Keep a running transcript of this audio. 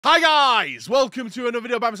Hi guys, welcome to another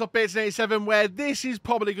video by myself, Bates87, where this is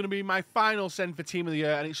probably going to be my final send for Team of the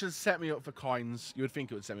Year, and it should set me up for coins. You would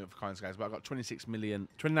think it would set me up for coins, guys, but I've got 29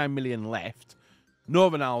 million left. No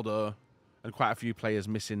Ronaldo, and quite a few players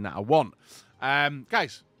missing that I want.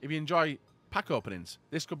 Guys, if you enjoy pack openings,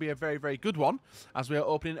 this could be a very, very good one, as we are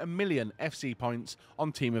opening 1 million FC points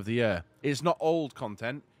on Team of the Year. It's not old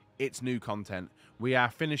content, it's new content. We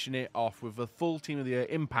are finishing it off with the full Team of the Year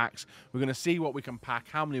impacts. We're going to see what we can pack,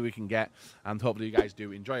 how many we can get, and hopefully you guys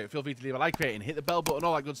do enjoy it. Feel free to leave a like rating, hit the bell button,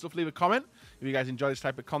 all that good stuff. Leave a comment if you guys enjoy this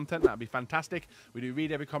type of content. That'd be fantastic. We do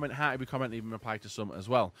read every comment, heart every comment, and even reply to some as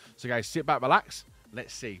well. So guys, sit back, relax.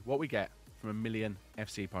 Let's see what we get from 1 million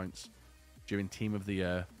FC points during Team of the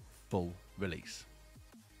Year full release.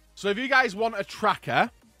 So if you guys want a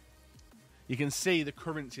tracker, you can see the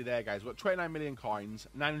currency there, guys. We've got 29 million coins,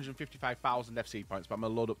 955,000 FC points, but I'm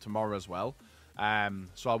going to load up tomorrow as well.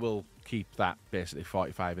 So I will keep that basically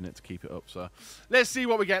 45 in it to keep it up. So let's see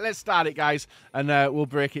what we get. Let's start it, guys, and we'll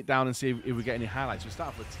break it down and see if we get any highlights. We start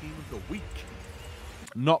off with Team of the Week.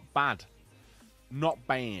 Not bad. Not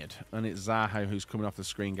bad. And it's Zaha who's coming off the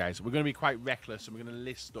screen, guys. We're going to be quite reckless, and we're going to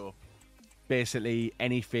list up basically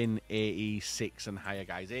anything 86 and higher,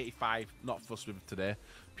 guys. 85, not fussed with today,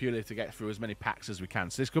 purely to get through as many packs as we can.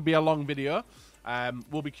 So this could be a long video.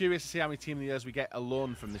 We'll be curious to see how many Team of the Years we get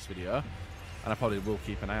alone from this video. And I probably will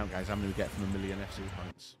keep an eye on, guys, how many we get from 1 million FC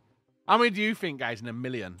points. How many do you think, guys, in 1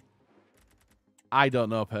 million? I don't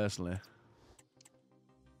know personally.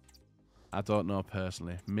 I don't know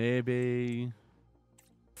personally. Maybe...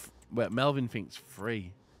 Well, Melvin thinks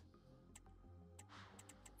 3.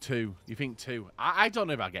 2. You think 2? I don't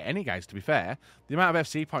know if I'll get any, guys, to be fair. The amount of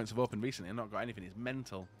FC points I've opened recently and not got anything is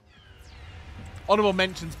mental. Honourable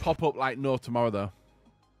mentions pop up like no tomorrow, though.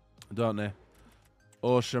 Don't they?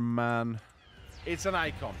 Ocean Man. It's an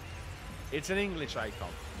icon. It's an English icon.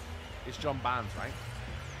 It's John Barnes, right?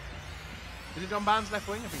 Is it John Barnes left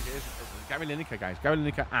wing? I think it is. It's Gary Lineker, guys. Gary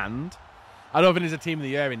Lineker and... I don't think there's a Team of the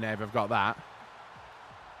Year in there if I've got that.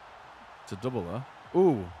 It's a double, though.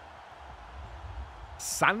 Ooh.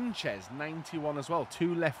 Sanchez, 91 as well.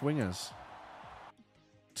 2 left wingers.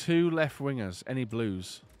 2 left wingers. Any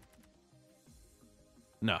blues?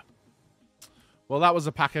 No. Well, that was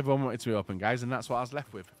a pack everyone wanted to be open, guys, and that's what I was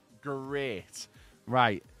left with. Great.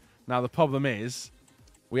 Right. Now, the problem is,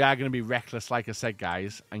 we are going to be reckless, like I said,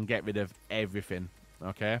 guys, and get rid of everything.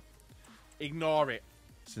 Okay? Ignore it.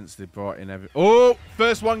 Since they brought in every... Oh!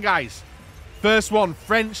 First one, guys. First one.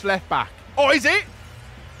 French left back. Oh, is it?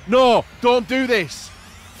 No, don't do this.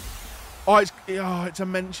 Oh, it's a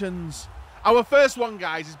mentions. Our first one,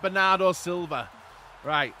 guys, is Bernardo Silva.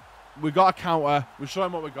 Right, we got a counter. We'll show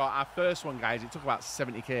him what we got. Our first one, guys, it took about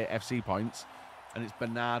 70k FC points, and it's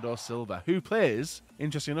Bernardo Silva, who plays,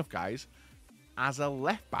 interesting enough, guys, as a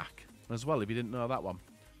left back as well, if you didn't know that one.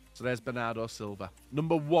 So there's Bernardo Silva,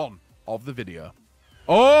 number 1 of the video.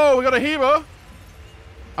 Oh, we got a hero.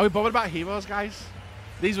 Are we bothered about heroes, guys?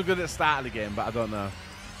 These were good at the start of the game, but I don't know.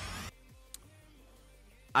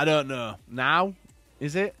 I don't know. Now,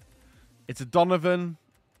 is it? It's a Donovan.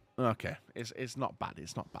 Okay, it's not bad.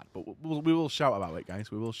 It's not bad, but we will shout about it,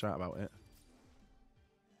 guys. We will shout about it.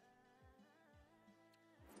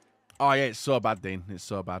 Oh yeah, it's so bad, Dean. It's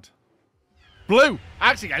so bad. Blue.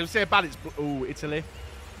 Actually, guys, we say bad. It's blue. Ooh, Italy.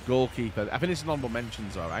 Goalkeeper. I think it's an honourable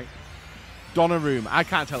mentions, all right. Donnarumma. I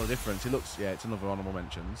can't tell the difference. It looks, yeah, it's another honourable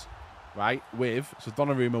mentions, right? So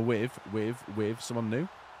Donnarumma with someone new.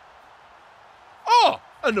 Oh,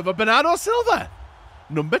 another Bernardo Silva.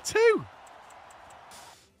 Number 2.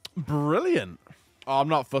 Brilliant. Oh, I'm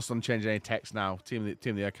not fussed on changing any text now. Team of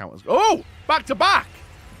the Year counters. Oh, back to back.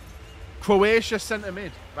 Croatia centre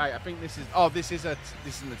mid. Right, I think this is... Oh, this isn't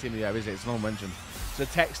the Team of the Year, is it? It's not mentioned. So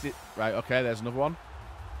text it... Right, okay, there's another one.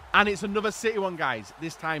 And it's another City one, guys.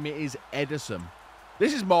 This time it is Ederson.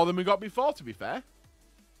 This is more than we got before, to be fair.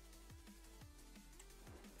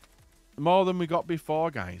 More than we got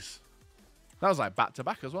before, guys. That was like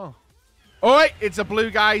back-to-back as well. All right, it's a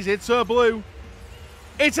blue, guys. It's a blue.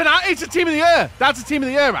 It's a Team of the Year. That's a Team of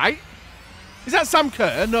the Year, right? Is that Sam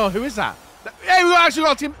Kerr? No, who is that? Hey, we actually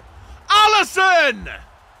got a team... Allison!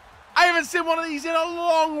 I haven't seen one of these in a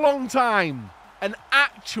long, long time. An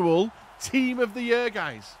actual Team of the Year,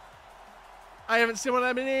 guys. I haven't seen one of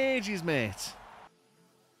them in ages, mate.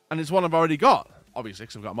 And it's one I've already got, obviously,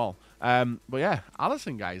 because I've got them all. But yeah,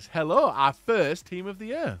 Allison, guys. Hello, our first Team of the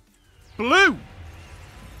Year. Blue!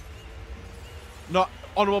 Not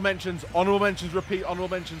honourable mentions. Honourable mentions, repeat honourable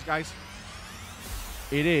mentions, guys.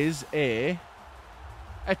 It is a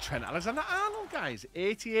Trent Alexander-Arnold, guys.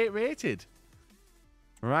 88 rated.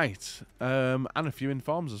 Right. And a few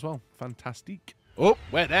informs as well. Fantastic. Oh,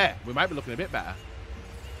 we're there. We might be looking a bit better.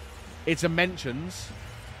 It's a mentions.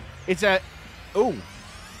 It's a... Oh,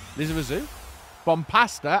 Liz of a Zoo.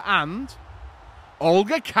 Bompasta and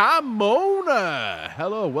Olga Carmona.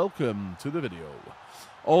 Hello, welcome to the video.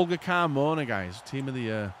 Olga Carmona, guys. Team of the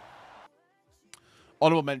year.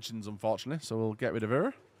 Honorable mentions, unfortunately, so we'll get rid of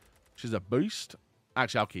her. She's a boost.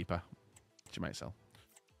 Actually, I'll keep her. She might sell.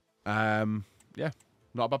 Yeah,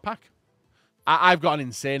 not a bad pack. I've got an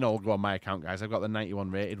insane Olga on my account, guys. I've got the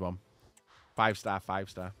 91 rated one. 5-star,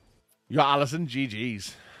 5-star. You got Allison,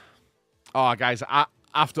 GG's. Oh, guys,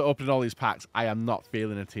 after opening all these packs, I am not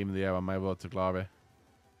feeling a team of the year on my road to glory.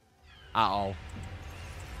 At all.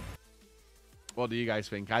 What do you guys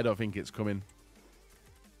think? I don't think it's coming.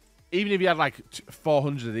 Even if you had like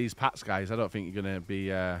 400 of these packs, guys, I don't think you're going to be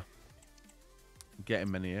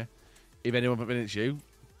getting many here. If anyone thinks it's you.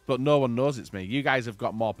 But no one knows it's me. You guys have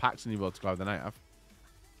got more packs in your road to glory than I have.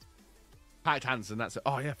 Packed Hansen, that's it.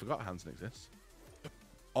 Oh, yeah, I forgot Hansen exists.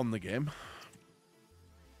 On the game.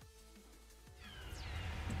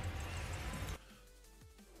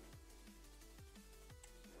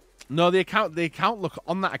 No, the account look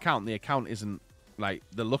on that account, the account isn't like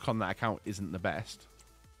the look on that account isn't the best.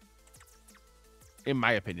 In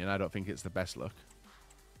my opinion, I don't think it's the best look.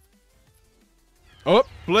 Oh,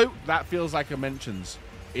 blue. That feels like a mentions.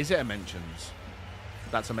 Is it a mentions?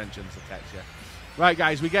 That's a mentions, the text, yeah. Right,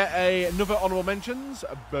 guys, we get another honorable mentions.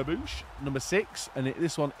 Baboosh, number 6. And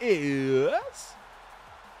this one is...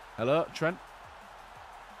 Hello, Trent.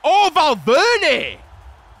 Oh, Valverde!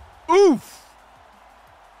 Oof!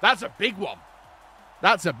 That's a big one.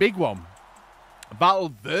 That's a big one.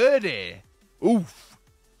 Valverde. Oof.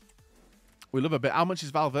 We love a bit. How much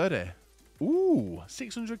is Valverde? Ooh,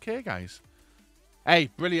 600k, guys.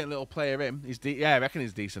 Hey, brilliant little player him. Yeah, I reckon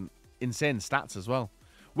he's decent. Insane stats as well.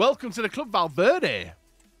 Welcome to the club, Valverde.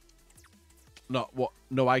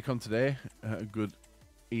 No icon today. Good.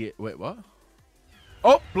 Wait, what?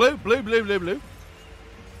 Oh, blue. Team of the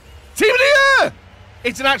year!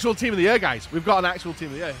 It's an actual team of the year, guys. We've got an actual team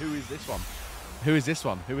of the year. Who is this one? Who is this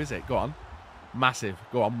one? Who is it? Go on. Massive.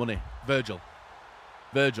 Go on, money. Virgil.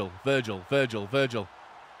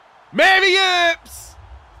 Mary Yips!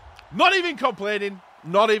 Not even complaining.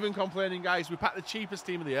 Not even complaining, guys. We packed the cheapest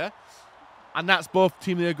team of the year. And that's both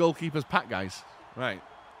team of the year goalkeepers pack, guys. Right.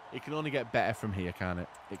 It can only get better from here, can't it?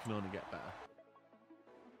 It can only get better.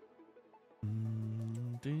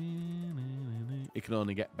 It can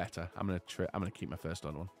only get better. I'm gonna keep my first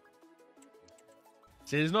on one.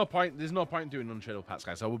 See, there's no point doing untradeable packs,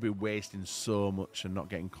 guys. I will be wasting so much and not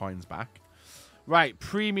getting coins back. Right,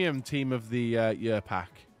 premium team of the year pack.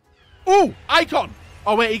 Ooh, icon!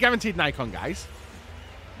 Oh wait, he guaranteed an icon, guys.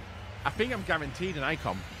 I think I'm guaranteed an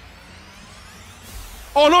icon.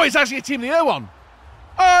 Oh no, it's actually a team of the year one.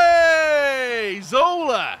 Hey,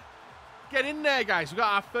 Zola! Get in there, guys. We've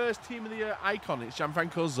got our first team of the year icon. It's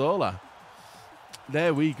Gianfranco Zola.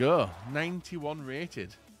 There we go. 91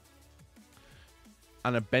 rated.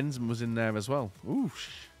 And a Benzema was in there as well. Ooh.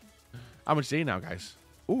 How much is he now, guys?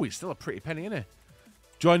 Ooh, he's still a pretty penny, isn't he?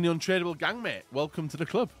 Join the untradeable gang, mate. Welcome to the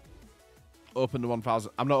club. Open the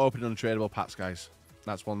 1,000. I'm not opening untradeable packs, guys.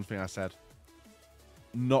 That's one thing I said.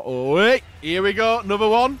 Not. Oh, wait. Here we go. Another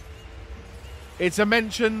one. It's a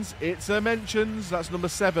mentions. It's a mentions. That's number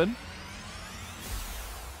 7.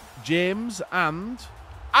 James and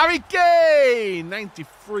Harry Kane.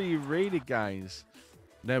 93 rated, guys.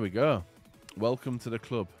 There we go. Welcome to the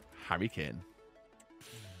club, Harry Kane.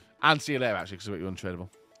 And see you later, actually, because we're untradeable.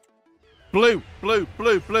 Blue.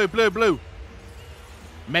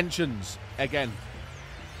 Mentions again.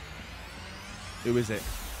 Who is it?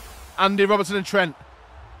 Andy Robertson and Trent.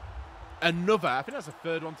 Another, I think that's the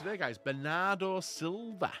third one today, guys. Bernardo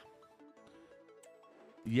Silva.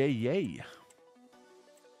 Yay.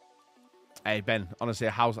 Hey, Ben, honestly,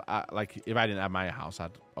 a house, like, if I didn't have my house,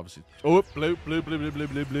 I'd obviously... Oh, blue.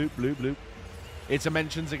 It's a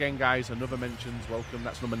mentions again, guys. Another mentions. Welcome.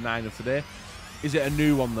 That's number 9 of today. Is it a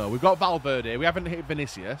new one, though? We've got Valverde. We haven't hit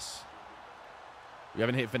Vinicius.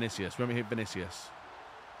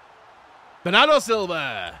 Bernardo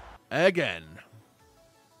Silva. Again.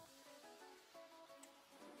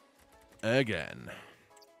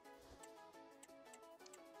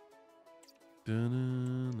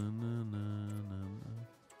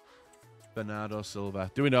 Bernardo Silva.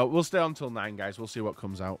 Do we know? We'll stay on till 9, guys. We'll see what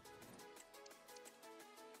comes out.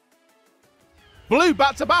 Blue,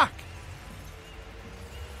 back to back.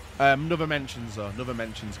 Another mentions, though. Another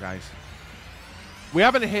mentions, guys. We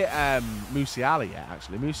haven't hit Musiala yet,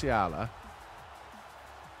 actually. Musiala.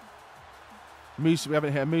 We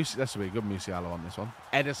haven't hit a Moose. That's a really good Musiala on this one.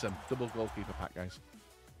 Edison. Double goalkeeper pack, guys.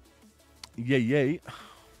 Yeah.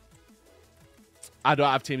 I don't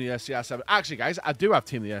have Team of the Year CR7. Actually, guys, I do have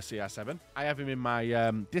Team of the Year CR7. I have him in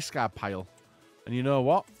my discard pile. And you know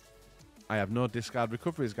what? I have no discard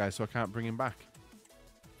recoveries, guys, so I can't bring him back.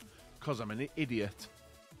 Because I'm an idiot.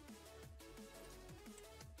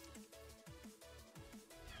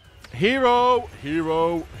 Hero.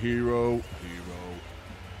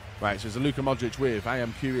 Right, so it's a Luka Modric with. I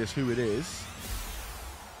am curious who it is.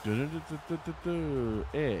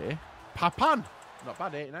 Papan. Not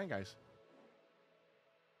bad, 89, guys.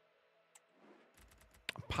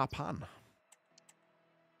 Papan.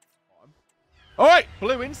 All right,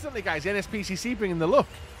 blue instantly, guys. The NSPCC bringing the look.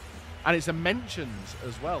 And it's a mentions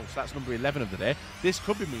as well. So that's number 11 of the day. This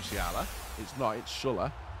could be Musiala. It's not. It's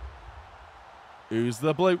Schuller. Who's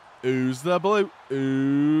the blue? Who's the blue?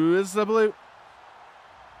 Who's the blue?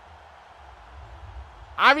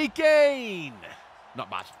 Harry Kane. Not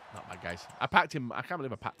bad. Not bad, guys. I packed him. I can't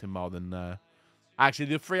believe I packed him more than... Actually,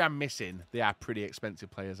 the 3 I'm missing, they are pretty expensive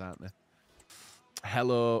players, aren't they?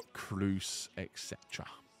 Hello, Cruz, etc.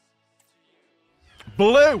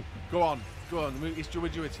 Blue! Go on. We're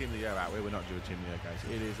due a Team of the Year out here. We're not due a Team of the Year, guys.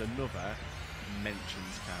 It is another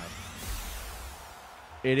mentions card.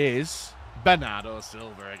 It is Bernardo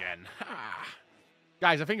Silva again.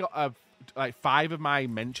 Guys, I think like 5 of my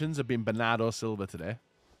mentions have been Bernardo Silva today.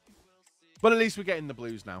 But at least we're getting the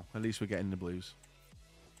blues now. At least we're getting the blues.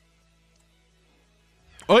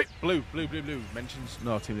 Oh, blue. Mentions.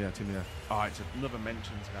 No, Team of the Year. Oh, it's another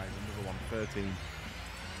mentions, guys. Another one. 13.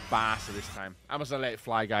 Barca this time. I must have let it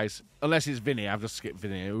fly, guys. Unless it's Vinny. I've just skipped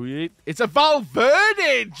Vinny. It's a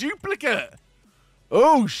Valverde duplicate.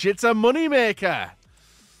 Oh, shit's a moneymaker.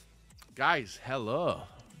 Guys, hello.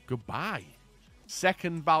 Goodbye.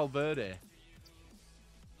 Second Valverde.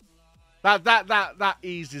 That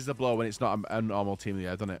eases the blow when it's not a normal Team of the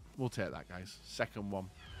Year, doesn't it? We'll take that, guys. Second one.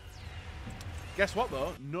 Guess what,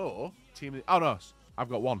 though? No Team of the... Oh, no. I've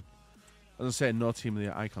got one. I was saying no Team of the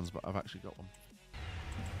Year icons, but I've actually got one.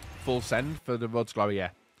 Full send for the Road to Glory,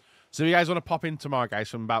 yeah. So if you guys want to pop in tomorrow, guys,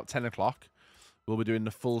 from about 10 o'clock, we'll be doing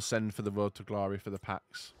the full send for the Road to Glory for the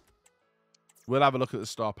packs. We'll have a look at the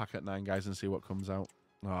store pack at 9, guys, and see what comes out.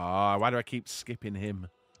 Oh, why do I keep skipping him?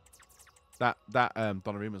 That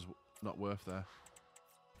Donnarumma's not worth there.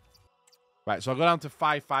 Right, so I'll go down to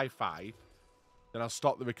 555. Then I'll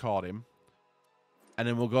stop the recording. And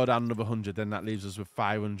then we'll go down another 100. Then that leaves us with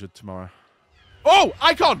 500 tomorrow. Oh,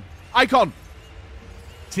 icon! Icon!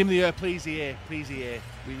 Team of the Year, please EA. Please EA.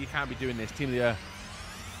 You can't be doing this. Team of the Year.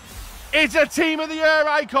 It's a Team of the Year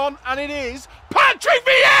icon, and it is Patrick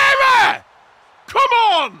Vieira! Come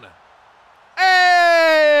on!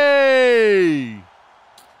 Hey!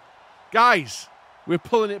 Guys, we're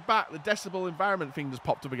pulling it back. The decibel environment thing just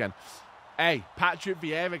popped up again. Hey, Patrick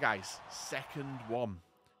Vieira, guys. Second one.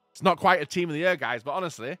 It's not quite a Team of the Year, guys, but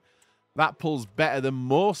honestly, that pulls better than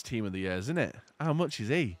most Team of the Years, isn't it? How much is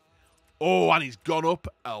he? Oh, and he's gone up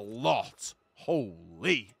a lot.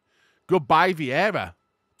 Holy. Goodbye, Vieira.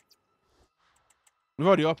 We've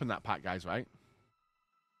already opened that pack, guys, right?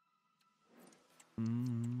 I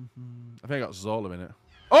think I got Zola in it.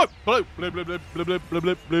 Oh, blue.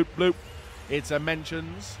 Blue. It's a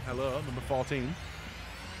mentions. Hello, number 14.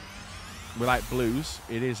 We like blues.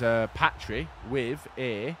 It is a Patry with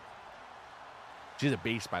a... She's a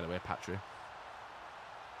beast, by the way, Patry.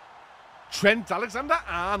 Trent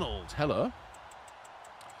Alexander-Arnold. Hello.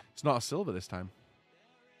 It's not a silver this time.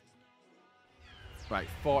 Right,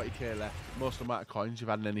 40k left. Most amount of coins you've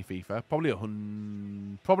had in any FIFA. Probably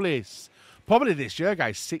 100. Probably this year,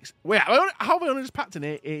 guys. 6. Wait, how have I only just packed in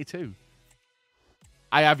 82?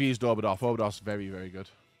 I have used Oberdorf. Oberdorf's very, very good.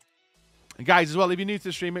 And guys, as well, if you're new to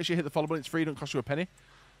the stream, make sure you hit the follow button. It's free, don't cost you a penny.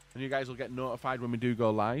 And you guys will get notified when we do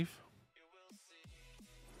go live.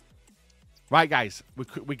 Right, guys,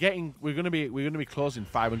 we're gonna be closing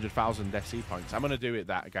 500,000 FC points. I'm gonna do it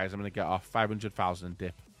that, guys. I'm gonna get off 500,000 and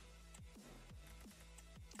dip.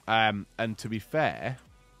 And to be fair,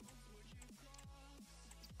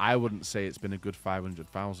 I wouldn't say it's been a good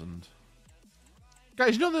 500,000.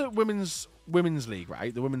 Guys, you know the women's league,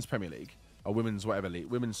 right? The women's Premier League or women's whatever league,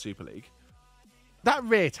 women's Super League. That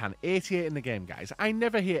Raytan, 88 in the game, guys. I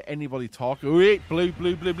never hear anybody talk. Oh, wait, blue.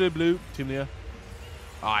 Team of the Year.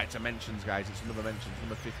 Oh, it's a mentions, guys. It's another mentions,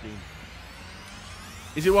 number 15.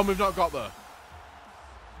 Is it one we've not got, though?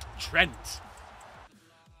 Trent.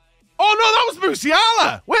 Oh, no, that was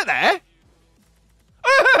Musiala. Wait there.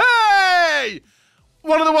 Hey!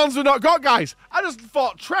 One of the ones we've not got, guys. I just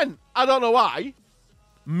thought Trent. I don't know why.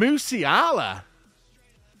 Musiala.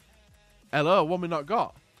 Hello, one we've not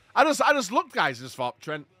got. I just looked, guys, and just thought,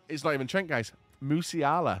 Trent. It's not even Trent, guys.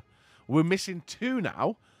 Musiala. We're missing 2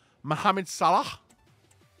 now. Mohamed Salah.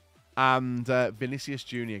 And Vinicius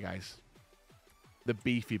Jr., guys. The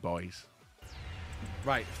beefy boys.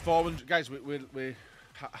 Right, 400. Guys, we're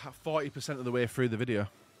 40% of the way through the video.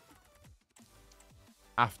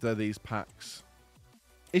 After these packs.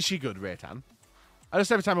 Is she good, Raytan? I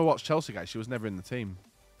just every time I watch Chelsea, guys, she was never in the team.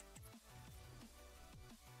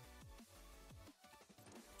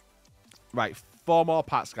 Right, 4 more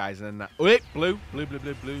packs, guys, and then that. Wait, blue.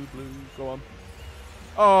 Go on.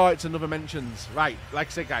 Oh, it's another mentions. Right, like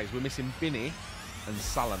I said, guys, we're missing Binny and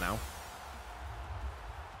Salah now.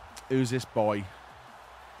 Who's this boy?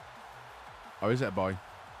 Or is it a boy?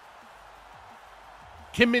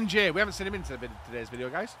 Kim Min Jae. We haven't seen him in today's video,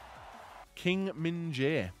 guys. King Min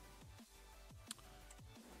Jae.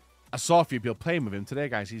 I saw a few people playing with him today,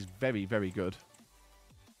 guys. He's very, very good.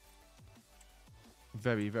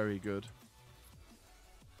 Very, very good.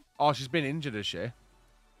 Oh, she's been injured, has she?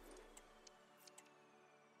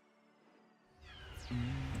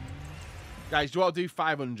 Guys, do you want to do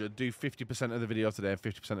 500? Do 50% of the video today and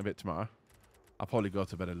 50% of it tomorrow. I'll probably go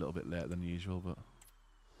to bed a little bit later than usual, but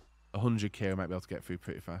 100k I might be able to get through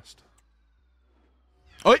pretty fast.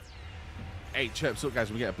 Oi! Hey, chirps up, guys,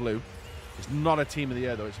 when we get a blue. It's not a team of the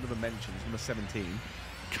year, though. It's another mention. It's number 17.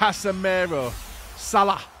 Casemiro.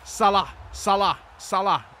 Salah.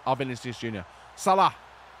 Oh, Vinicius Jr. Salah.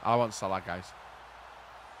 I want Salah, guys.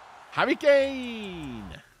 Harry Kane.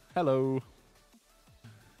 Hello.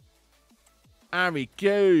 Harry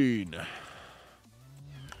Kane.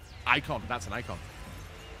 Icon. That's an icon.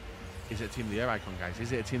 Is it a team of the year icon, guys?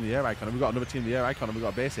 Is it a team of the year icon? Have we got another team of the year icon? Have we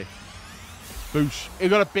got a basic? Boosh. We've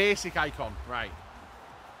got a basic icon. Right.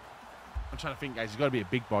 I'm trying to think, guys. He's got to be a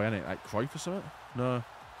big boy, isn't it? Like Cruyff or something? No.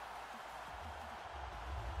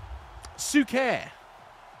 Suke.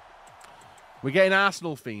 We're getting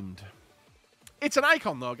Arsenal themed. It's an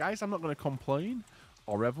icon, though, guys. I'm not going to complain.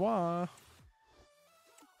 Au revoir.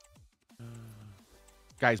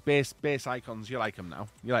 Guys, base icons. You like them now.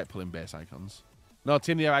 You like pulling base icons. No,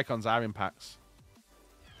 team of the year icons are in packs.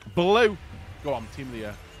 Blue. Go on, team of the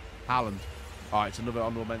year. Haaland. All right, it's another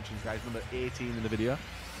honorable mentions, guys. Number 18 in the video.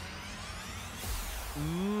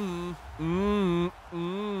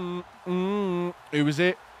 Who is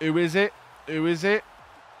it? Who is it? Who is it?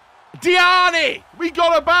 Diani! We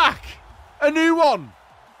got her back! A new one!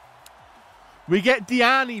 We get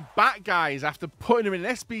Diani back, guys, after putting her in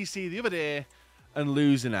an SBC the other day and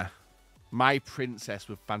losing her. My princess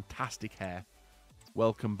with fantastic hair.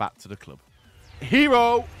 Welcome back to the club.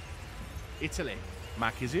 Hero! Italy.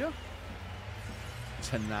 Marquisio.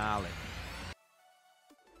 Tonali.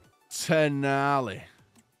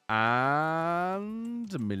 And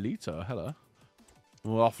Milito. Hello.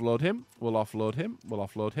 We'll offload him. We'll offload him. We'll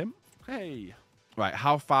offload him. Hey. Right,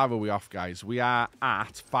 how far are we off, guys? We are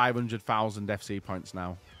at 500,000 FC points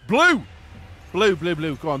now. Blue! Blue.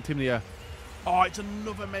 Go on, team of the year. Oh, it's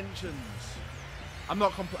another mentions. I'm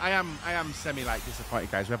not. I am semi like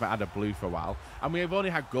disappointed, guys. We haven't had a blue for a while, and we have only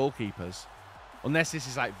had goalkeepers, unless this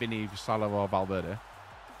is like Vinny, Salah, or Valverde.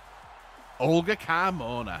 Olga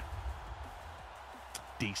Carmona.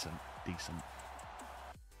 Decent.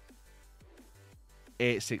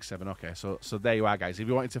 867. Okay, so there you are, guys. If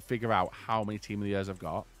you wanted to figure out how many team of the years I've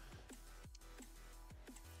got,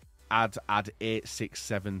 add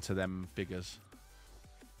 867 to them figures.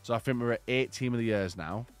 So I think we're at 8 team of the years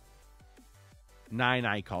now. 9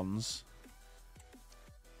 icons.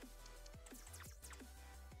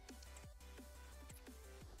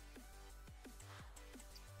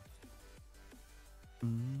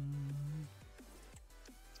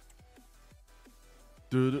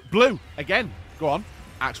 Blue again. Go on.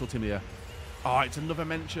 Actual team of the year. Oh, it's another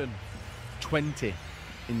mention. 20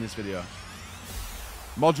 in this video.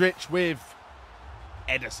 Modric with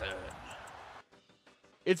Edison.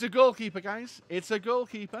 It's a goalkeeper, guys. It's a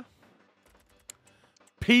goalkeeper.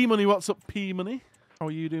 P Money, what's up, P Money? How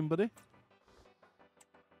are you doing, buddy?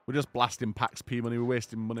 We're just blasting packs, P Money. We're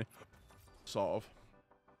wasting money. Sort of.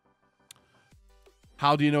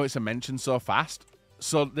 How do you know it's a mention so fast?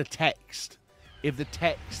 So the text. If the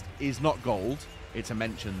text is not gold, it's a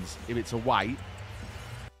mentions. If it's a white,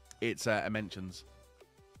 it's a mentions.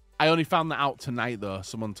 I only found that out tonight, though.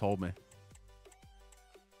 Someone told me.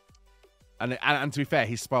 And to be fair,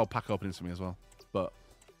 he spoiled pack openings for me as well. But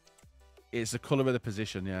it's the colour of the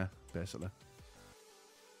position, yeah, basically.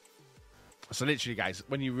 So literally, guys,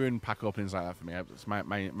 when you ruin pack openings like that for me, it's my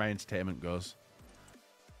entertainment goes.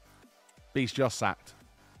 Beast, you're sacked.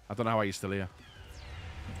 I don't know why you're still here.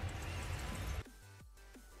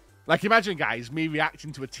 Like, imagine, guys, me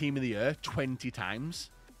reacting to a team of the year 20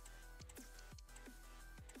 times.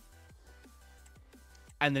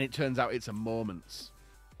 And then it turns out it's a moments.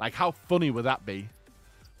 Like, how funny would that be?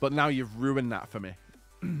 But now you've ruined that for me.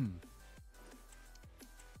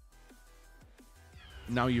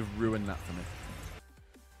 Now you've ruined that for me.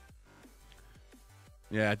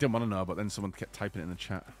 Yeah, I didn't want to know, but then someone kept typing it in the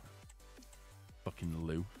chat. Fucking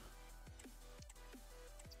Lou.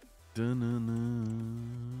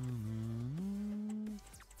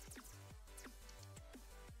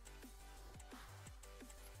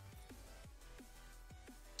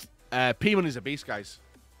 P-Money's a beast, guys.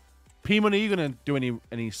 P-Money, are you going to do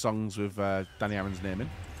any songs with Danny Aaron's name in?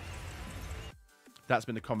 That's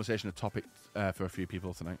been the conversation, a topic for a few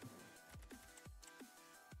people tonight.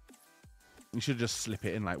 You should just slip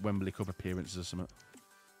it in, like Wembley Cup appearances or something.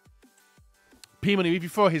 P-Money, if you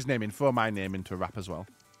throw his name in, throw my name into a rap as well.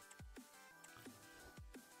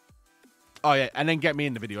 Oh yeah, and then get me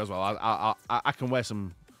in the video as well. I can wear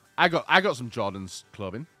some. I got some Jordan's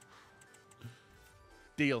clothing.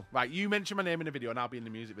 Deal. Right, you mention my name in the video, and I'll be in the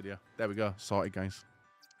music video. There we go. Sorted, guys.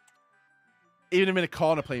 Even if I'm in a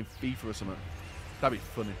corner playing FIFA or something. That'd be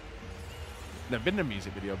funny. Never been in a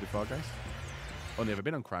music video before, guys. Only ever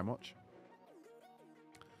been on Crime Watch.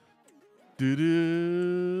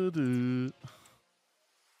 Do-do-do.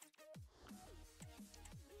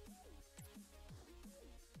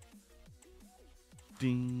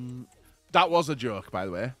 Ding. That was a joke, by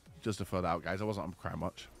the way. Just to throw that out, guys. I wasn't on Crime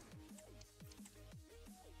Watch.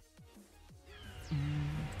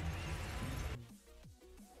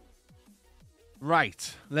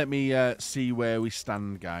 Right. Let me see where we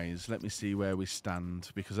stand, guys. Let me see where we stand.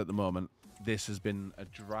 Because at the moment, this has been a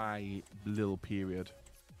dry little period.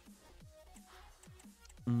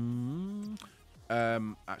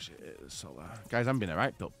 Actually, so guys, I'm being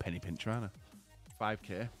alright. Built penny pincher, aren't I?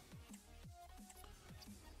 5k.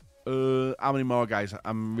 How many more, guys?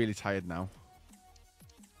 I'm really tired now.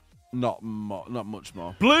 Not much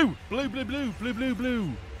more. Blue! Blue, blue, blue, blue, blue, blue.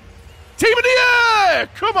 Team of the year!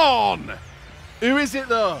 Come on! Who is it,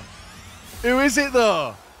 though? Who is it,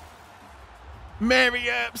 though? Mary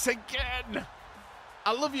Earps again!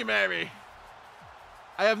 I love you, Mary.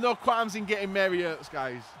 I have no qualms in getting Mary Earps,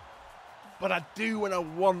 guys. But I do when I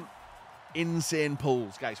want insane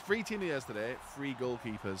pulls. Guys, 3 team of the years today, 3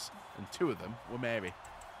 goalkeepers, and 2 of them were Mary.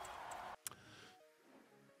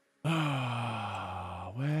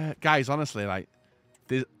 Where, guys, honestly, like,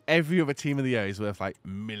 every other team of the year is worth like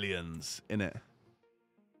millions in it,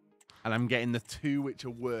 and I'm getting the 2 which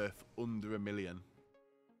are worth under $1 million.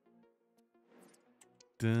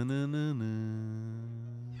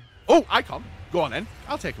 Oh, icon. Go on then.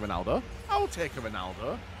 I'll take a Ronaldo. I'll take a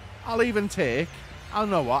Ronaldo. I'll even take. I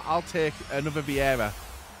know what. I'll take another Vieira.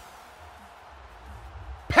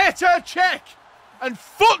 Petr Cech and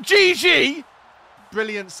Foot GG.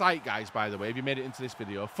 Brilliant site, guys, by the way, if you made it into this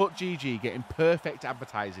video. Foot GG getting perfect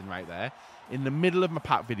advertising right there. In the middle of my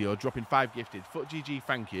pack video, dropping 5 gifted. Foot GG,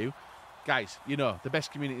 thank you. Guys, you know, the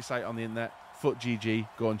best community site on the internet. Foot GG,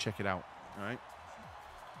 go and check it out. All right?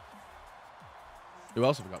 Who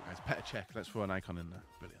else have we got, guys? Petr Cech. Let's throw an icon in there.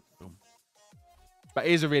 Brilliant. Boom. But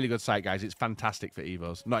it is a really good site, guys. It's fantastic for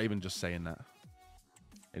Evos. Not even just saying that.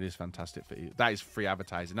 It is fantastic for Evos. That is free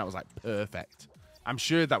advertising. That was, like, perfect. I'm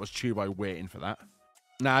sure that was Tuboy waiting for that.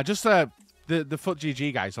 Nah, just the Foot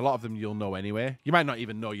GG guys, a lot of them you'll know anyway. You might not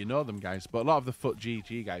even know you know them, guys, but a lot of the Foot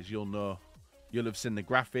GG guys you'll know. You'll have seen the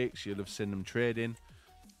graphics, you'll have seen them trading.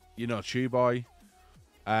 You know Tuboy.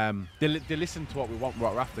 They listen to what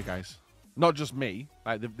we're after, guys. Not just me.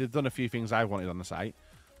 Like they've done a few things I wanted on the site.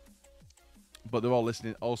 But they're all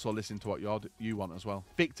also listening to what you want as well.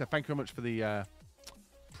 Victor, thank you very much for the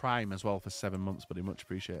Prime as well for 7 months, buddy. Much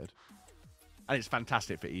appreciated. And it's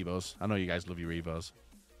fantastic for Evos. I know you guys love your Evos.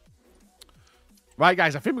 Right,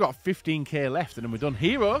 guys, I think we've got 15k left, and then we're done.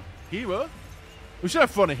 Hero. We should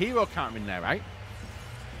have thrown a hero counter in there, right?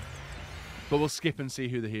 But we'll skip and see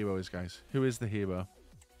who the hero is, guys. Who is the hero?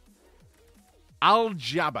 Al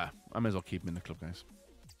Jabba. I may as well keep him in the club, guys.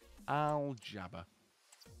 Al Jabba.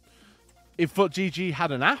 If Foot GG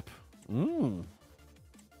had an app? Ooh.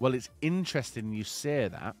 Well, it's interesting you say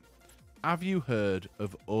that. Have you heard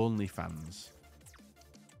of OnlyFans?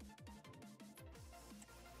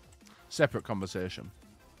 Separate conversation.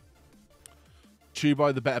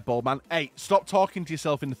 Tuboy, the better ball man. Hey, stop talking to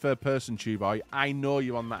yourself in the third person, Tuboy. I know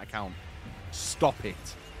you're on that account. Stop it.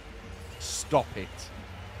 Stop it.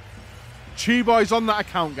 Tuboy's on that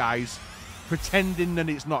account, guys. Pretending that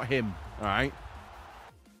it's not him. All right?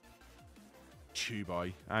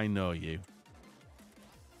 Tuboy, I know you.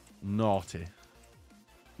 Naughty.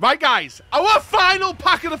 Right, guys. Our final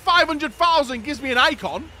pack of the 500,000 gives me an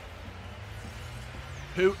icon.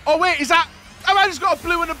 Who? Oh, wait. Is that... Have I just got a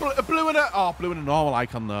blue and a blue and a... Oh, blue and a normal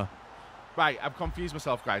icon, though. Right, I've confused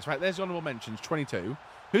myself, guys. Right, there's the honourable mentions, 22.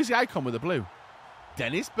 Who's the icon with the blue?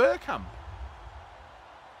 Dennis Bergkamp.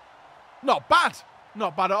 Not bad.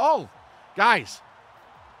 Not bad at all. Guys,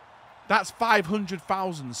 that's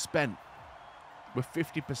 500,000 spent. We're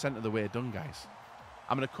 50% of the way done, guys.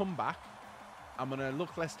 I'm going to come back. I'm going to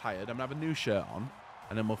look less tired. I'm going to have a new shirt on.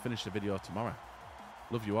 And then we'll finish the video tomorrow.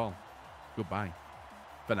 Love you all. Goodbye.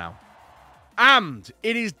 For now. And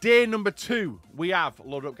it is day number 2. We have,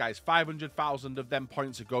 load up, guys, 500,000 of them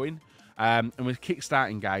points are going. And we're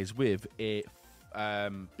kickstarting, guys, with a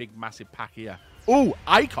big, massive pack here. Oh,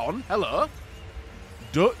 icon. Hello.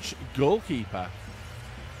 Dutch goalkeeper.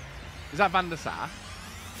 Is that Van der Sar?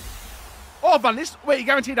 Oh, Van Nist. Wait, you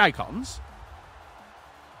guaranteed icons?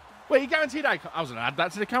 Wait, you guaranteed icons? I was going to add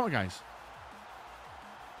that to the counter, guys.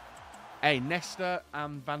 Hey, Nesta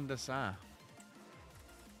and Van der Sar.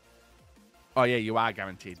 Oh, yeah, you are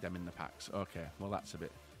guaranteed them in the packs. Okay, well, that's a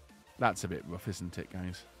bit rough, isn't it,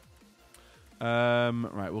 guys?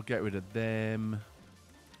 Right, we'll get rid of them.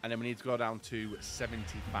 And then we need to go down to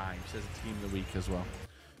 75. Says a team of the week as well.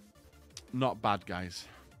 Not bad, guys.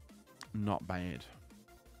 Not bad.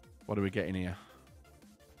 What are we getting here?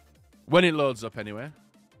 When it loads up, anyway.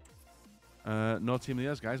 No team of the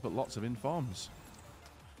years, guys, but lots of informs.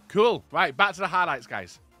 Cool. Right, back to the highlights,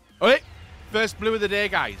 guys. All right, first blue of the day,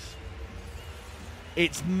 guys.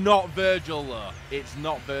 It's not Virgil, though. It's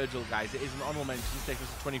not Virgil, guys. It is an honorable mention. It's taking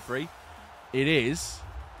us to 23. It is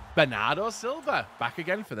Bernardo Silva. Back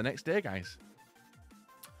again for the next day, guys.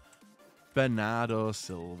 Bernardo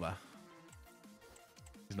Silva.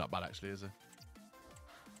 He's not bad, actually, is he?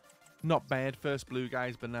 Not bad. First blue,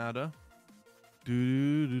 guys, Bernardo.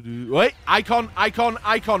 Wait, icon, icon,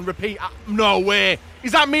 icon, repeat. No way.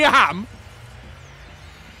 Is that Mia Hamm?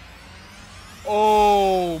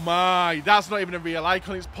 Oh, my. That's not even a real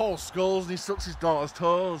icon. It's Paul Scholes, and he sucks his daughter's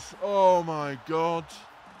toes. Oh, my God.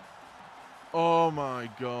 Oh, my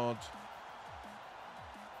God.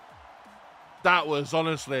 That was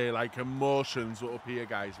honestly like emotions were up here,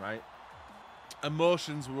 guys, right?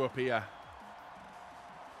 Emotions were up here.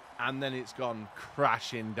 And then it's gone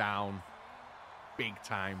crashing down. Big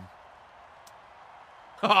time.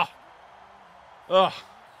 Oh, oh,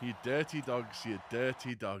 you dirty dogs, you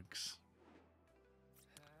dirty dogs.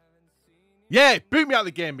 Yeah, boot me out of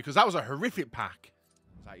the game because that was a horrific pack.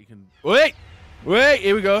 Like you can wait,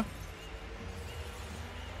 here we go.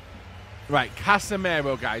 Right,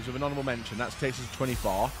 Casemiro, guys, with an honourable mention. That takes us to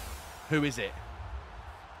 24. Who is it?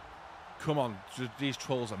 Come on, these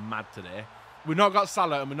trolls are mad today. We've not got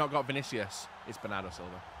Salah and we've not got Vinicius. It's Bernardo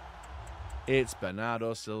Silva. It's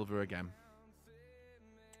Bernardo Silva again.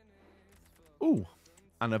 Ooh,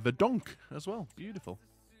 and a Verdonk as well. Beautiful.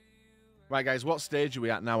 Right, guys, what stage are we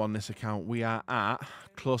at now on this account? We are at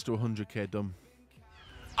close to 100k done.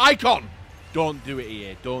 Icon! Don't do it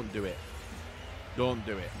here. Don't do it. Don't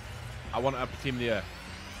do it. I want a team of the year.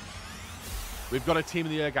 We've got a team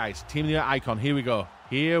of the year, guys. Team of the year icon. Here we go.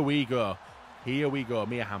 Here we go. Here we go.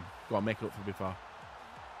 Mia Hamm. Go on, make it up for before.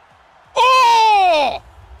 Oh!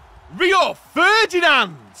 Rio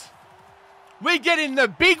Ferdinand! We're getting the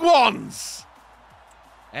big ones!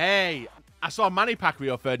 Hey, I saw Manny pack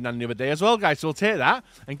Rio Ferdinand the other day as well, guys, so we'll take that.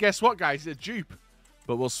 And guess what, guys? It's a dupe.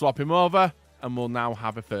 But we'll swap him over, and we'll now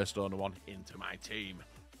have a first owner one into my team.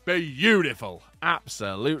 Beautiful.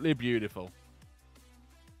 Absolutely beautiful.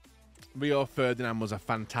 Rio Ferdinand was a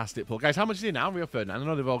fantastic pull. Guys, how much is he now, Rio Ferdinand? I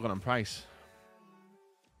know they've all gone on price.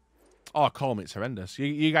 Oh, call me, it's horrendous.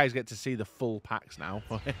 You guys get to see the full packs now.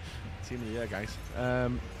 Team of the year, guys.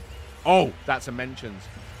 Oh, that's a mentions.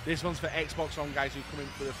 This one's for Xbox One, guys, who come in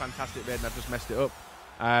with a fantastic raid, and I've just messed it up.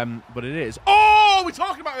 But it is. Oh, we're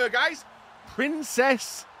talking about her, guys.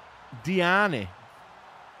 Princess Diane.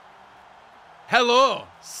 Hello.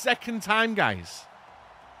 Second time, guys.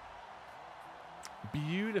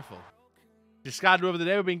 Beautiful. Discarded over the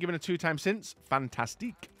day. We've been given a 2 times since.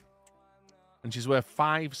 Fantastic. And she's worth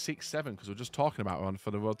 5, 6, 7 because we're just talking about her on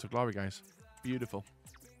for the Road to Glory, guys. Beautiful.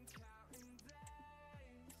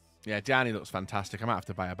 Yeah, Diane looks fantastic. I might have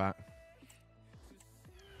to buy her back.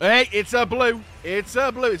 Hey, it's a blue. It's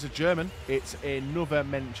a blue. It's a German. It's another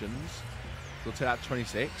mentions. We'll take that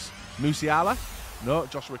 26. Musiala. No,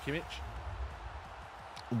 Joshua Kimmich.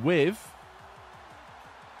 With...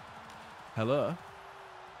 Hello.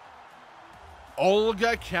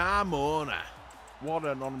 Olga Carmona. What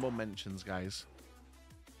an honourable mentions, guys.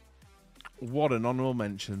 What an honourable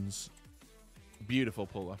mentions. Beautiful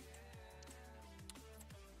puller.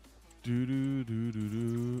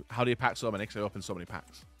 How do you pack so many? Because I open so many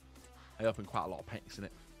packs. I open quite a lot of packs in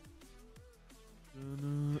it.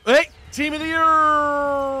 Hey! Team of the year!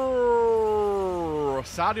 Oh,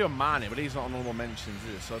 Sadio Mane, but he's not on honorable mentions,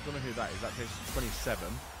 is it? So I don't know who that is. That takes 27.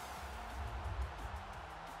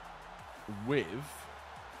 With...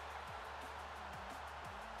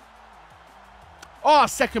 Oh,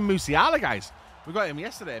 second Musiala, guys. We got him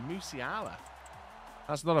yesterday, Musiala.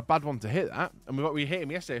 That's not a bad one to hit, that. And we hit him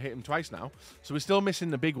yesterday, hit him twice now. So we're still missing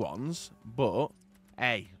the big ones, but,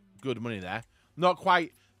 hey, good money there. Not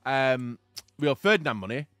quite real Ferdinand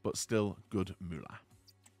money, but still good moolah.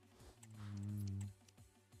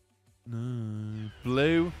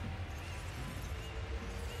 Blue.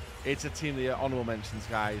 It's a team of the year. Honorable mentions,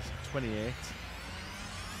 guys. 28.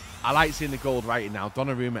 I like seeing the gold writing now.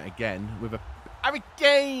 Donnarumma again with a Harry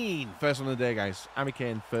Kane. First one of the day, guys. Harry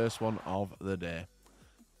Kane, first one of the day.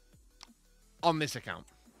 On this account.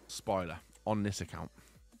 Spoiler. On this account.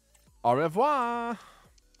 Au revoir.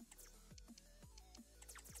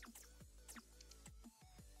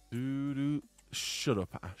 Shut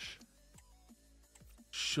up, Ash.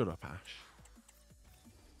 Shut up, Ash.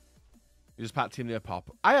 You just packed Team of the Year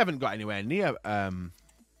pop. I haven't got anywhere near. I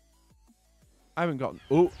haven't got.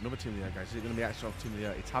 Oh, another Team of the Year, guys. Is it going to be actual Team of the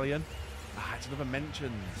Year? Italian? Ah, it's another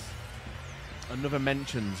mentions. Another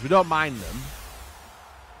mentions. We don't mind them.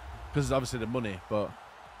 Because it's obviously the money, but.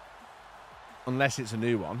 Unless it's a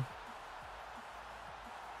new one.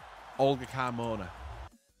 Olga Carmona.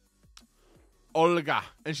 Olga.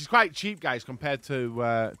 And she's quite cheap, guys, compared to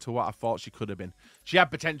what I thought she could have been. She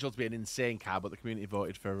had potential to be an insane card, but the community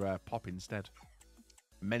voted for Pop instead.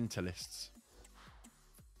 Mentalists.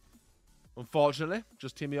 Unfortunately,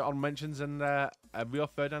 just Team on mentions and a real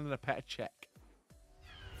Ferdinand and a Petr Cech.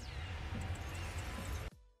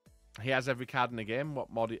 He has every card in the game. What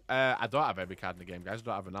mod? I don't have every card in the game, guys. I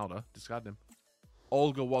don't have Ronaldo. Discard him.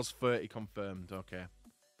 Olga was 30 confirmed. Okay.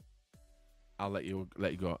 I'll let you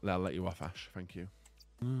go. I'll let you off, Ash. Thank you.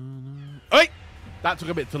 Oi! That took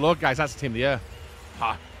a bit to load, guys. That's Team of the Year.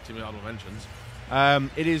 Ha! Team of the Honorable Mentions.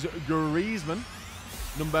 It is Griezmann,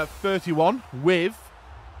 number 31, with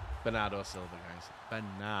Bernardo Silva, guys.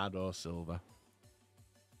 Bernardo Silva.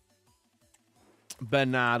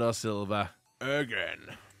 Bernardo Silva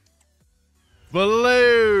again.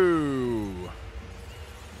 Blue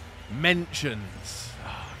mentions.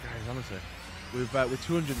 Oh, guys, honestly. With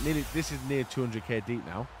 200, nearly, this is near 200k deep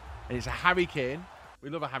now, and it's a Harry Kane. We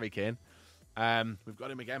love a Harry Kane. We've got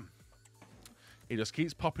him again. He just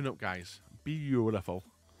keeps popping up, guys. Beautiful.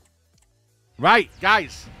 Right,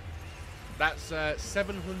 guys, that's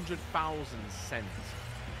 700,000 cents.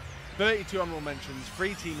 32 honorable mentions,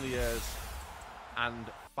 3 Team of the Years, and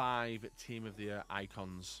 5 Team of the Year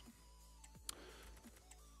icons.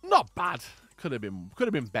 Not bad. Could have been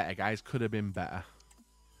better, guys. Could have been better.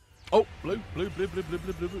 Oh, blue.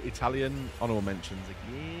 Italian honorable mentions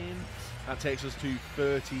again. That takes us to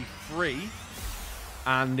 33.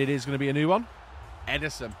 And it is going to be a new one.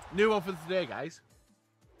 Edison. New one for today, guys.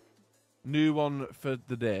 New one for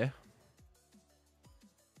the day.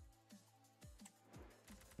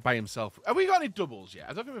 By himself. Have we got any doubles yet?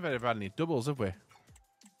 I don't think we've ever had any doubles, have we?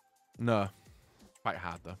 No. Quite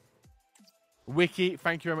hard, though. Wiki,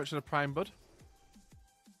 thank you very much for the Prime, bud.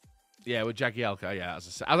 Yeah, with Jagielka. Yeah,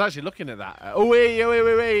 as I was actually looking at that. Oh, wait.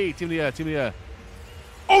 Team of the Year, Team of the Year.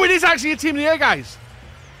 Oh, it is actually a Team of the Year, guys.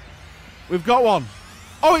 We've got one.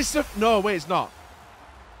 Oh, it's... No, wait, it's not.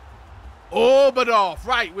 Oberdorf.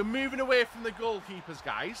 Right, we're moving away from the goalkeepers,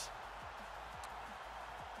 guys.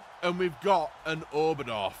 And we've got an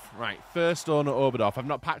Oberdorf. Right, first owner Oberdorf. I've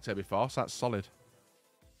not packed her before, so that's solid.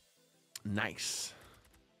 Nice.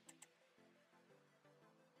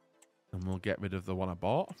 And we'll get rid of the one I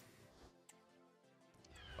bought.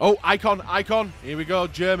 Oh, icon. Here we go,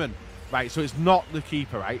 German. Right, so it's not the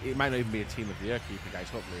keeper, right? It might not even be a Team of the Year keeper, guys.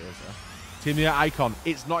 Hopefully it is. Team of the Year icon.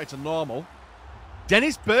 It's not. It's a normal.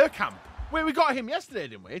 Dennis Bergkamp. Wait, we got him yesterday,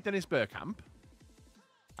 didn't we? Dennis Bergkamp.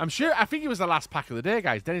 I'm sure. I think it was the last pack of the day,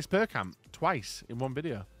 guys. Dennis Bergkamp. Twice in one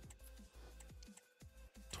video.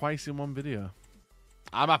 Twice in one video.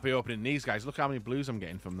 I'm happy opening these, guys. Look how many blues I'm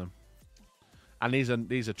getting from them. And these are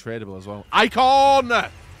tradable as well. Icon!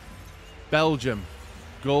 Belgium.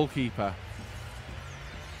 Goalkeeper.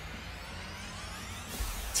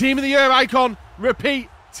 Team of the Year icon. Repeat.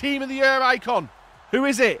 Team of the Year icon. Who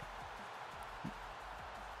is it?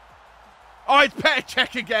 Oh, it's Petr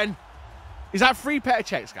Cech again. Is that 3 Petr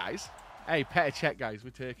Cechs, guys? Hey, Petr Cech, guys. We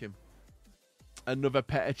take him. Another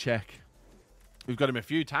Petr Cech. We've got him a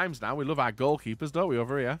few times now. We love our goalkeepers, don't we,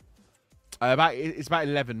 over here? It's about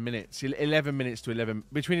 11 minutes. 11 minutes to 11.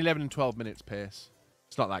 Between 11 and 12 minutes pace.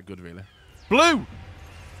 It's not that good, really. Blue!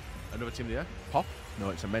 Another Team of the Year. Pop.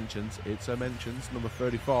 No, it's a mentions. It's a mentions. Number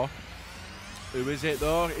 34. Who is it,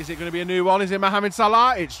 though? Is it going to be a new one? Is it Mohamed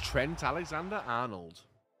Salah? It's Trent Alexander-Arnold.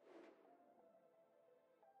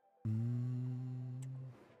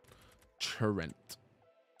 Trent.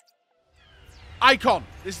 Icon.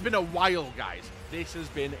 This has been a while, guys. This has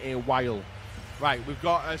been a while. Right, we've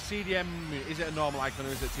got a CDM. Is it a normal icon or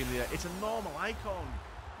is it Team of the Year? It's a normal icon.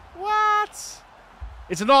 What?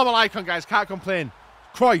 It's a normal icon, guys. Can't complain.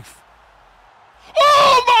 Cruyff.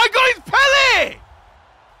 Oh, my God. It's Pele.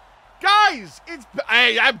 Guys, it's...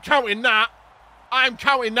 Hey, I'm counting that. I'm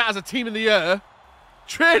counting that as a Team of the Year.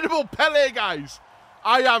 Tradable Pele, guys.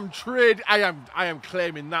 I am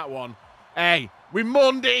claiming that one. Hey, we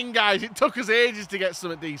moaned it in, guys. It took us ages to get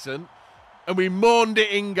something decent. And we moaned it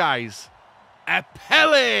in, guys. A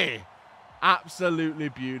Pele. Absolutely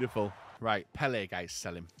beautiful. Right, Pele, guys,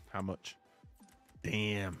 sell him. How much?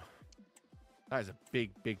 Damn. That is a big,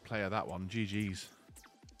 big player, that one. GG's.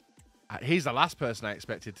 He's the last person I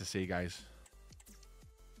expected to see, guys.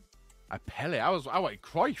 A Pele. I wanted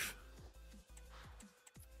Cruyff.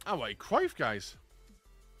 I wanted Cruyff, guys.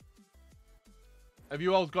 Have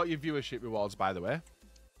you all got your viewership rewards, by the way? Are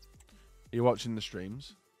you watching the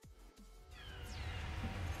streams?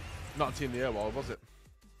 Not a Team of the Year award, was it?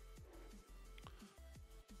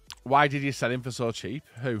 Why did you sell him for so cheap?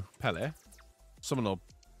 Who? Pele? Someone will...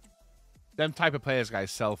 Them type of players,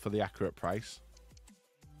 guys, sell for the accurate price.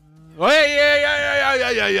 Oh,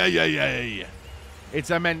 yeah. It's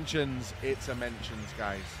a mentions. It's a mentions,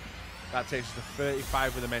 guys. That takes us to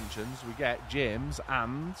 35 with the mentions. We get James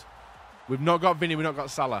and... We've not got Vinny. We've not got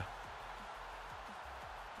Salah.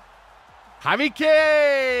 Harry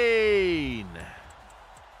Kane!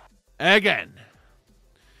 Again.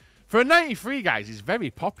 For a 93, guys, he's very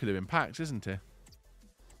popular in packs, isn't he?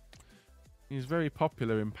 He's very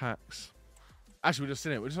popular in packs. Actually, we just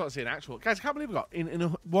seen it. We just want to see an actual... Guys, I can't believe we got in a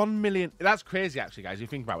 1 million... That's crazy, actually, guys. If you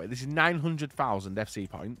think about it. This is 900,000 FC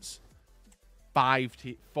points.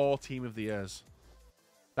 4 Team of the Years.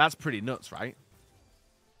 That's pretty nuts, right?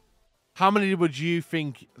 How many would you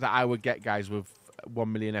think that I would get, guys, with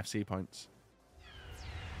 1 million FC points?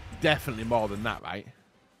 Definitely more than that, right?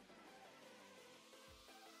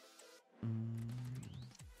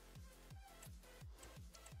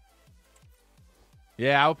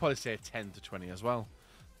 Yeah, I would probably say 10 to 20 as well.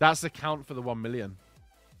 That's the count for the 1 million.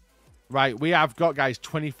 Right, we have got, guys,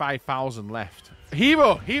 25,000 left.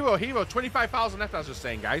 Hero. 25,000 left, I was just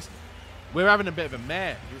saying, guys. We're having a bit of a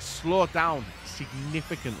mare. It's slowed down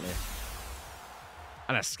significantly.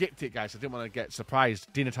 And I skipped it, guys. I didn't want to get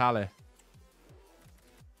surprised. Di Natale.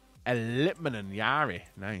 A Lipman and Yari.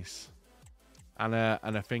 Nice. And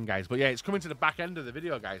a thing, guys. But yeah, it's coming to the back end of the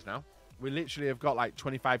video, guys, now. We literally have got like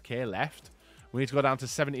 25k left. We need to go down to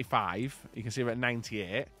 75. You can see we're at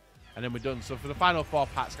 98. And then we're done. So for the final 4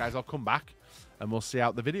 packs, guys, I'll come back and we'll see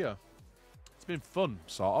out the video. It's been fun,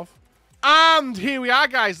 sort of. And here we are,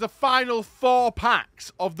 guys. The final 4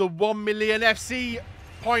 packs of the 1 million FC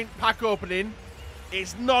point pack opening.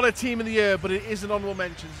 It's not a Team of the Year, but it is an honorable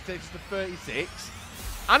mention. So it takes us to 36.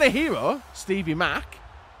 And a hero, Stevie Mac.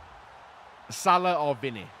 Salah or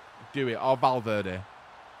Vinny. Do it. Or Valverde.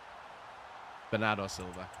 Bernardo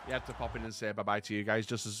Silva. You had to pop in and say bye-bye to you guys,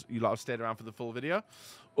 just as you lot have stayed around for the full video.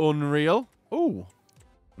 Unreal. Oh,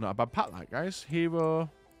 not a bad pack, that, guys. Hero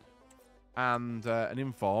and an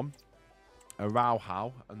Inform. A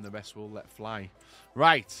Rauhau, and the rest will let fly.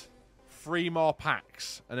 Right. 3 more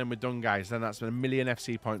packs, and then we're done, guys. Then that's been 1 million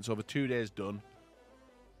FC points over 2 days done.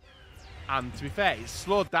 And to be fair, it's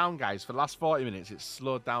slowed down, guys. For the last 40 minutes, it's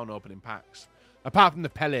slowed down opening packs. Apart from the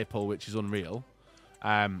Pele pull, which is unreal.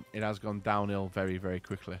 It has gone downhill very, very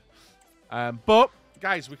quickly. But,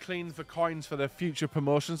 guys, we cleaned for coins for the future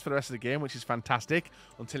promotions for the rest of the game, which is fantastic.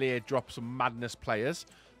 Until EA drops some madness players.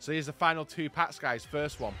 So here's the final 2 packs, guys.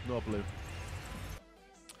 First one, no blue.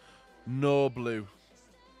 No blue.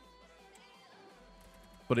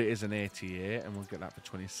 But it is an 88, and we'll get that for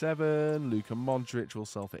 27. Luka Modric will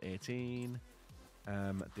sell for 18.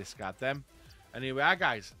 Discard them. And here we are,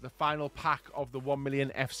 guys. The final pack of the 1 million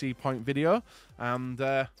FC point video. And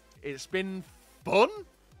it's been fun.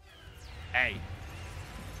 Hey.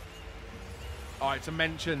 Oh, it's a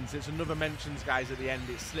mentions. It's another mentions, guys, at the end.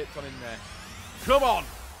 It slipped on in there. Come on.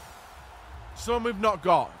 Some we've not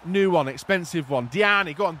got. New one, expensive one.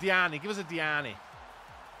 Diani. Go on, Diani. Give us a Diani.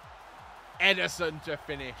 Edison to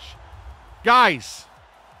finish. Guys,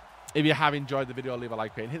 if you have enjoyed the video, leave a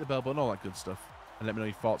like, hit the bell button, all that good stuff. And let me know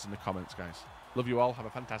your thoughts in the comments, guys. Love you all. Have a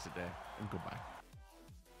fantastic day. And goodbye.